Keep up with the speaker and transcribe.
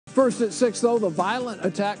First at 6, though, the violent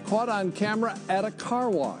attack caught on camera at a car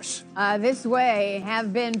wash. This way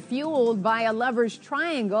have been fueled by a lover's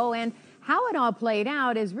triangle, and how it all played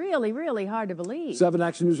out is really hard to believe. 7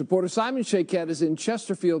 Action News reporter Simon Shaykett is in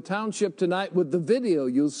Chesterfield Township tonight with the video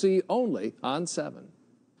you'll see only on 7.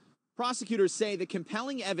 Prosecutors say the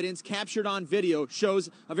compelling evidence captured on video shows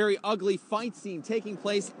a very ugly fight scene taking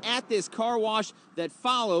place at this car wash that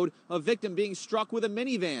followed a victim being struck with a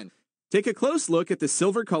minivan. Take a close look at the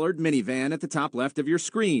silver-colored minivan at the top left of your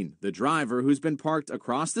screen. The driver, who's been parked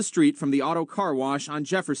across the street from the auto car wash on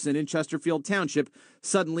Jefferson in Chesterfield Township,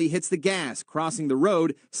 suddenly hits the gas, crossing the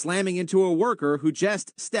road, slamming into a worker who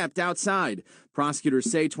just stepped outside.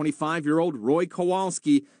 Prosecutors say 25-year-old Roy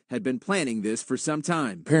Kowalski had been planning this for some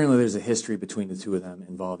time. Apparently there's a history between the two of them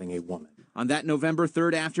involving a woman. On that November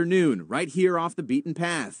 3rd afternoon, right here off the beaten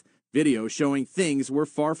path, video showing things were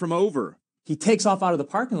far from over. He takes off out of the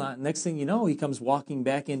parking lot, and next thing you know, he comes walking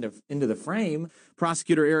back into the frame.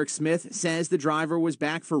 Prosecutor Eric Smith says the driver was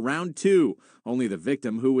back for round 2. Only the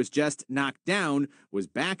victim, who was just knocked down, was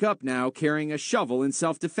back up now carrying a shovel in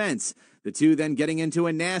self-defense. The two then getting into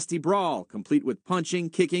a nasty brawl, complete with punching,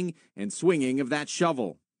 kicking, and swinging of that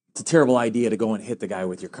shovel. It's a terrible idea to go and hit the guy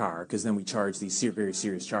with your car, because then we charge these very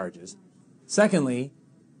serious charges. Secondly,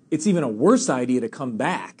 it's even a worse idea to come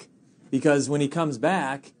back, because when he comes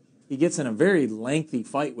back, he gets in a very lengthy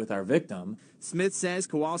fight with our victim. Smith says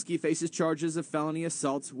Kowalski faces charges of felony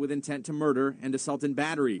assault with intent to murder and assault and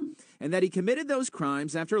battery, and that he committed those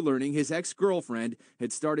crimes after learning his ex-girlfriend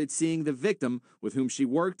had started seeing the victim with whom she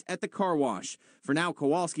worked at the car wash. For now,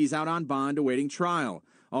 Kowalski's out on bond awaiting trial.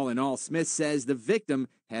 All in all, Smith says the victim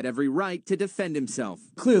had every right to defend himself.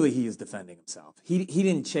 Clearly he is defending himself.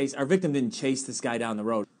 Our victim didn't chase this guy down the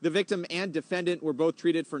road. The victim and defendant were both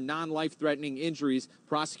treated for non-life-threatening injuries.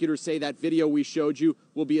 Prosecutors say that video we showed you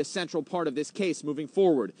will be a central part of this case moving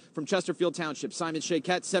forward. From Chesterfield Township, Simon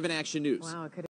Shaykett, 7 Action News. Wow,